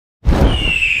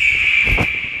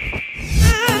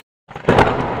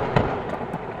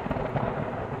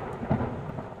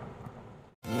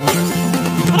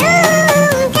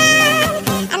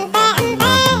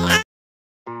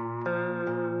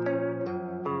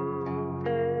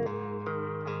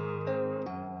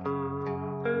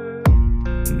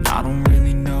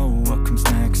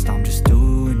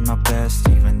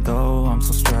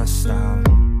stressed out.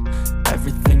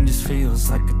 Everything just feels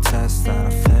like a test that I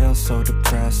fail, so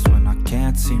depressed when I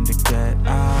can't seem to get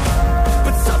out.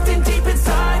 But something deep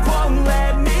inside won't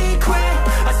let me quit.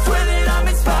 I swear that I'm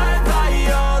inspired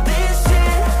by all this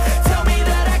shit. Tell me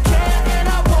that I can and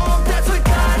I won't, that's what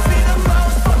guides me the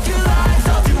most. Fuck your lies,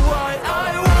 I'll do what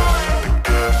I want.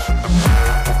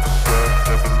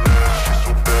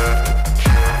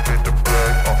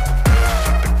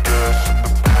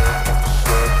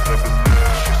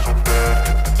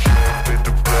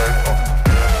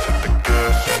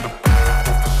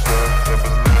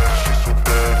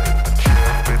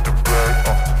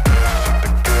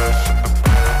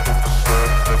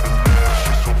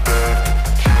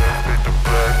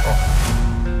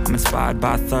 I'm inspired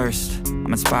by thirst,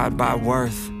 I'm inspired by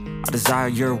worth. I desire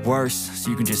your worst, so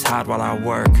you can just hide while I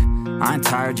work. I ain't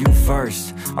tired, you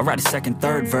first. I'll write a second,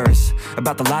 third verse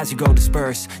about the lies you go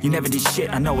disperse. You never did shit,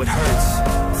 I know it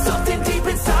hurts. Something deep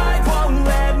inside won't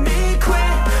let me quit.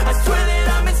 I swear that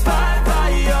I'm inspired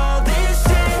by all this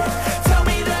shit. Tell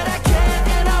me that I can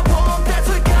and I won't, that's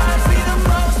what guides me the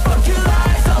most. Fuck your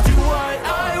lies, I'll do what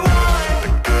I want.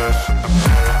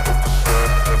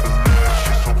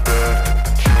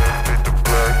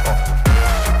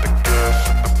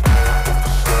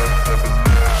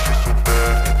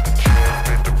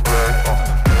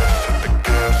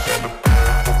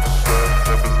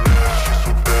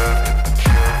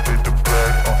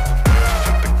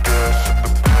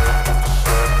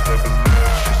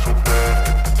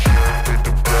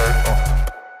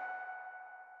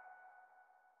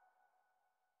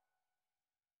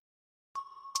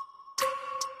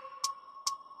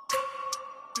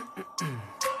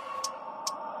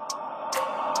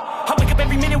 I wake up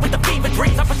every minute with the fever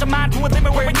dreams. I push my mind to a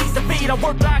limit where it needs to be. I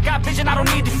work blind, got vision I don't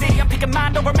need to see. I'm picking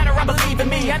mind over matter, I believe in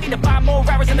me. I need to find more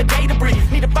hours in the day to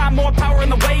breathe. Need to find more power in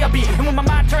the way I be. And when my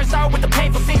mind turns sour with the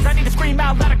painful scenes, I need to scream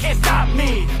out loud, I can't stop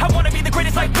me. I wanna be the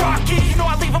greatest like Rocky. You know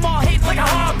I leave them all hating like a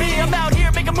hobby. I'm out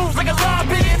here making moves like a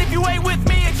lobby. And if you ain't with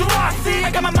me, it's your loss, see.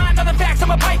 I got my mind on the facts,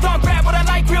 I'm a python, grab what I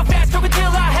like real fast. Talk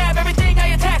until I have everything I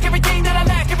attack, everything that I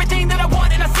lack, everything that I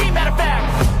want, and I see, matter of fact.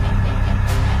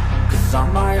 Cause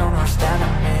I'm my own worst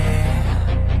enemy.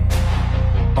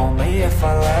 Only if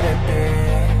I let it be.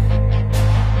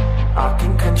 I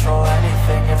can control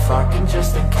anything if I can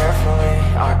just think carefully.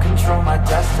 I control my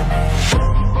destiny.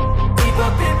 Deep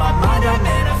up in my mind I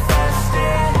manifest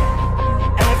it.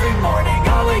 Every morning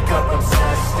I wake up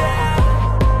obsessed, and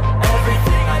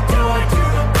everything I do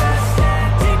the best.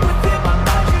 And deep within my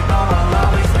mind you know I'll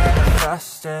always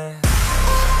manifest it.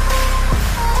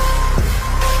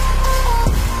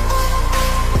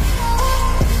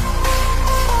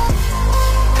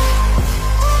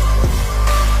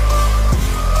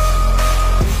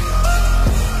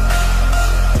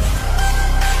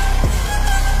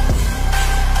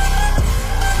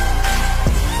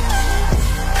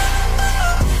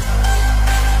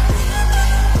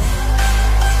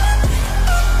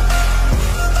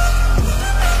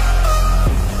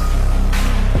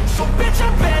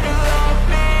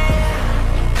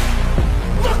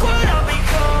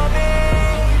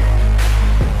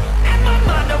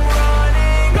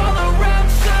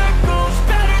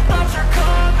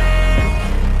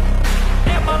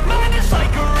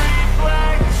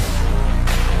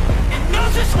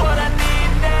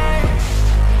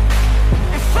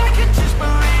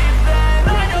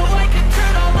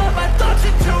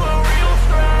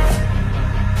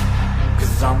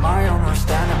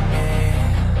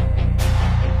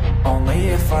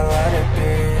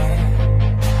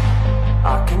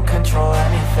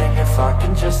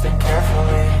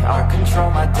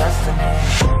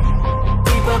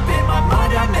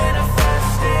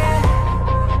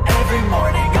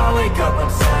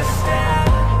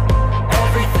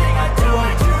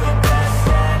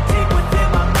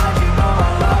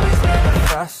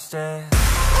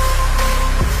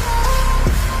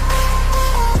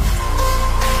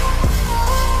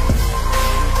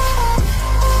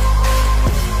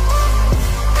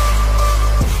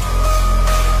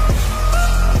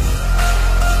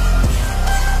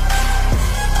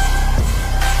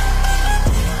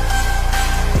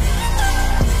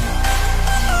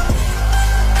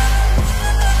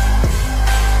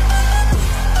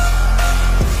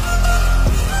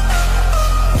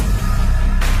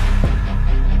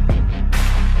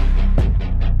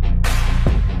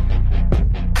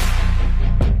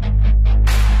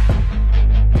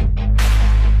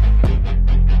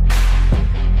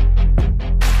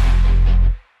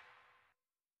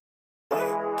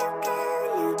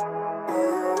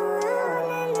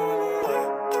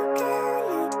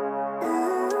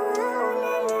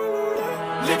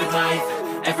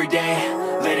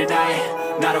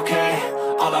 not okay.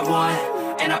 All I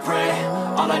want, and I pray,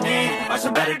 all I need are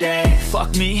some better days.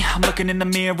 Fuck me, I'm looking in the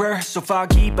mirror, so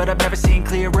foggy, but I've never seen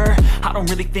clearer. I don't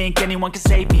really think anyone can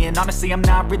save me, and honestly I'm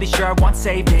not really sure I want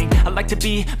saving. I like to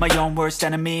be my own worst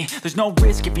enemy. There's no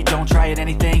risk if you don't try at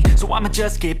anything, so I'ma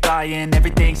just keep buying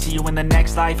everything. See you in the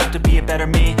next life, have to be a better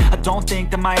me. I don't think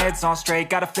that my head's on straight,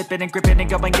 gotta flip it and grip it and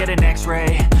go and get an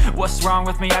x-ray. What's wrong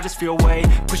with me? I just feel weight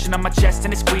pushing on my chest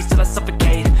and it squeezes till I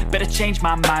suffocate. Better change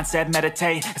my mindset,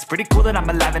 meditate. It's pretty cool that I'm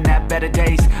alive and have better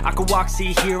days. I could walk,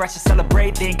 see, hear, I should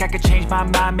celebrate. Think I could change my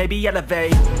mind, maybe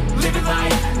elevate. Living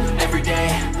life, every day,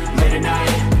 late at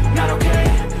night, not okay.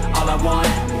 All I want,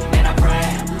 and I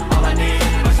pray, all I need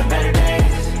are some better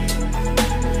days.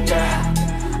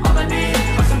 Yeah, all I need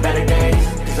are some better days.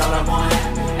 Cause all I want,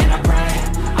 and I pray,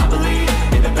 I believe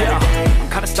in the better days. I'm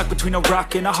kinda stuck between a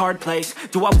rock and a hard place.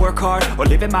 Do I work hard or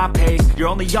live at my pace? You're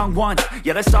only young once,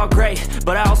 yeah that's all great,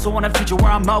 but I also want a future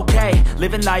where I'm okay.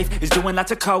 Living life is doing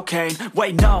lots of cocaine.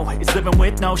 Wait no, it's living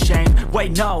with no shame.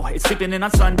 Wait no, it's sleeping in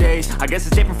on Sundays. I guess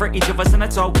it's different for each of us and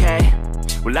that's okay.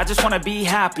 Well I just wanna be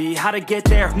happy, how to get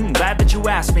there? Glad that you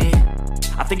asked me.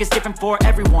 I think it's different for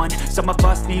everyone. Some of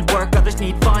us need work, others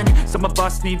need fun. Some of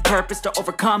us need purpose to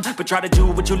overcome. But try to do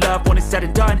what you love when it's said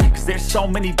and done. Cause there's so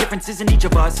many differences in each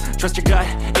of us. Trust your gut,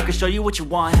 it can show you what you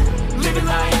want. Living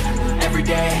life, every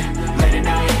day, late at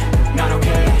night, not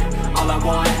okay. All I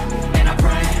want, and I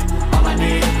pray, all I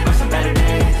need are some better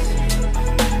days.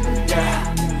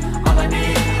 Yeah, all I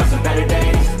need are some better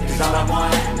days. Cause all I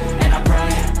want, and I pray,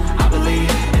 I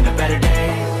believe in the better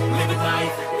days. Living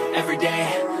life, every day,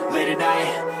 late at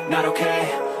night, not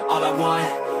okay. All I want,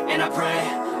 and I pray,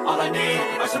 all I need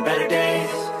are some better days.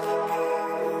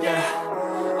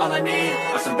 Yeah, all I need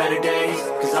are some better days.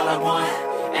 Cause all I want,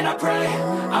 and I pray,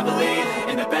 I believe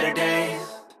in the better days.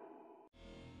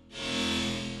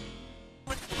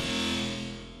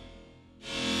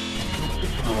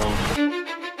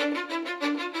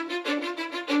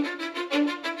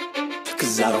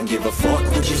 Cause I don't give a fuck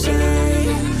what you say.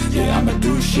 Yeah, I'ma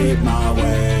do shit my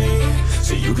way.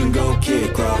 So you can go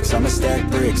kick rocks, I'ma stack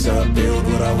bricks up, build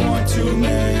what I want to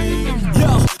make.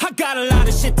 Yo, I got a lot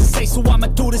of shit to say, so I'ma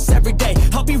do this every day.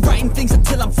 I'll be writing things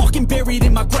until I'm fucking buried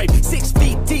in my grave. 6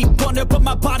 feet deep under, but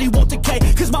my body won't decay.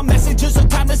 Cause my messages are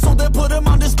timeless, so they'll put them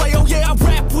on display. Oh yeah, I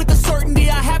rap with a certainty,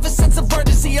 I have a sense of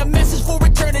urgency. A message for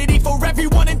eternity, for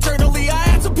everyone internally. I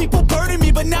had some people burning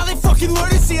me, but now they fucking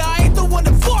learn to see I ain't the one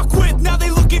to fuck with. Now they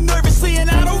looking nervously, and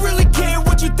I don't really care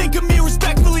what you think of me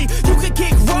respectfully. You can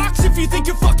kick rocks if you think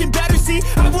you're fucking better, see.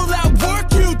 I will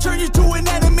outwork you, turn you to an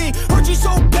enemy. Hurt you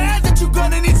so bad that you're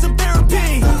gonna need some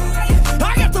therapy.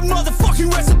 I got the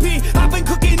motherfucking recipe. I've been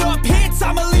cooking up hits,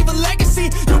 I'ma leave a legacy.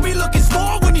 You'll be looking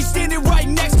small when you're standing right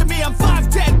next to me. I'm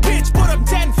 5'10", bitch, but I'm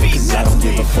 10 feet next to me. I don't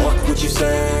give a fuck what you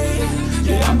say.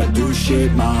 Yeah, I'ma do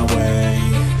shit my way.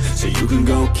 So you can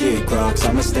go kick rocks,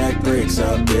 I'ma stack bricks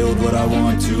up, build what I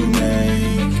want to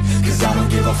make. Cause I don't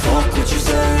give a fuck what you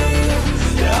say.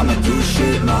 Yeah, I'ma do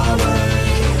shit my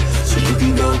way. So you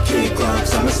can go kick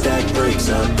rocks, I'ma stack bricks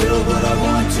up, build what I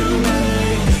want to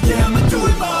make. Yeah, I'ma do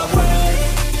it my way.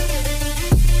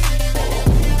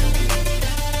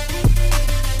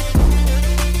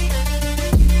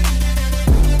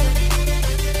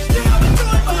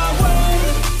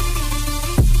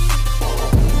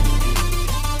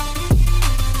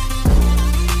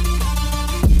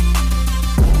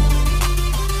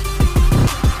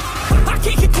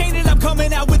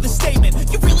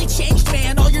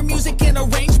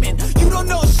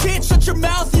 Shut your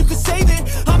mouth, you can save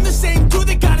it. I'm the same dude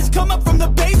that got his come up from the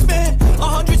basement.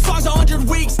 100 songs, 100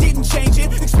 weeks, didn't change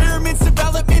it. Experiments,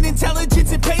 development,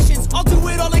 intelligence, and patience. I'll do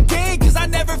it all again, cause I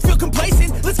never feel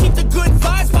complacent. Let's keep the good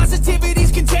vibes,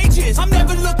 positivity's contagious. I'm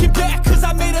never looking back, cause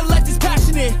I made a life that's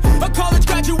passionate. A college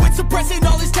graduate suppressing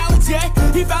all his talents, yeah.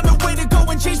 He found a way to go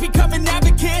and change, become an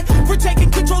advocate. For taking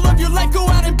control of your life, go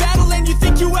out and battle. And you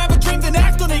think you have a dream, then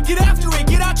act on it. Get after it,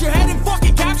 get out your head and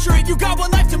fucking capture it. You got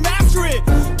one life to master it.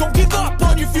 Don't give up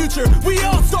on your future, we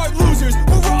all start losers.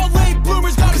 We're all late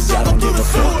bloomers, gotta struggle through the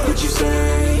sewer. What you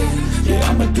say? Yeah,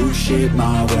 I'ma do shit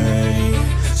my way.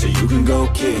 So you can go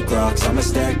kick rocks, I'ma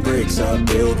stack bricks up,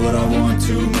 build what I want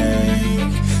to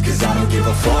make. Cause I don't give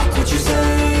a fuck what you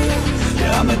say.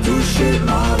 Yeah, I'ma do shit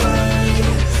my way.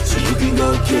 So you can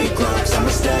go kick rocks, I'ma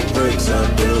stack bricks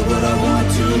up, build what I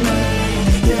want to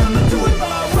make. Yeah, I'ma do it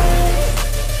my way.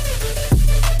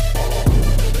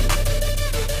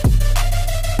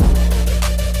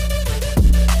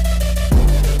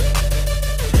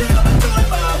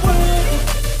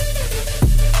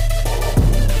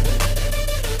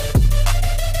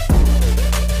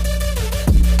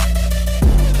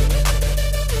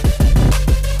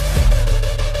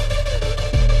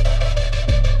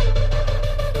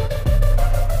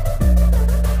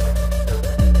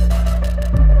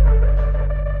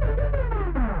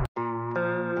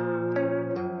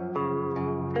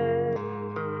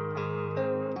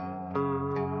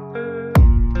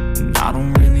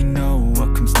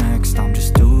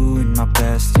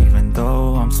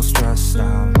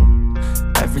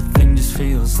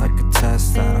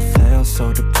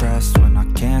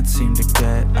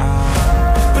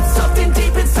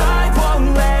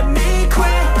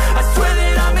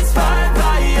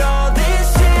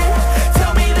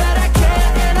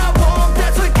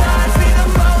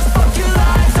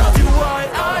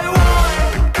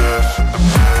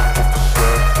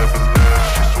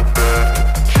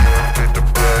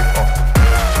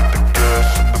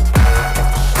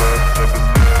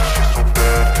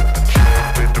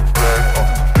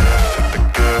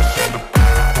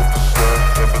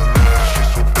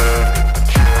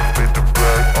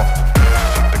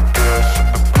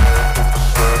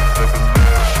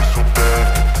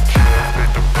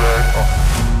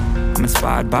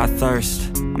 inspired by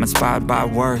thirst, I'm inspired by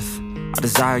worth. I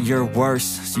desire your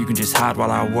worst, so you can just hide while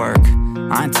I work.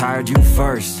 I ain't tired, you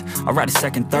first. I'll write a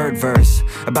second, third verse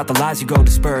about the lies you go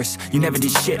disperse. You never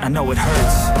did shit, I know it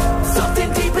hurts.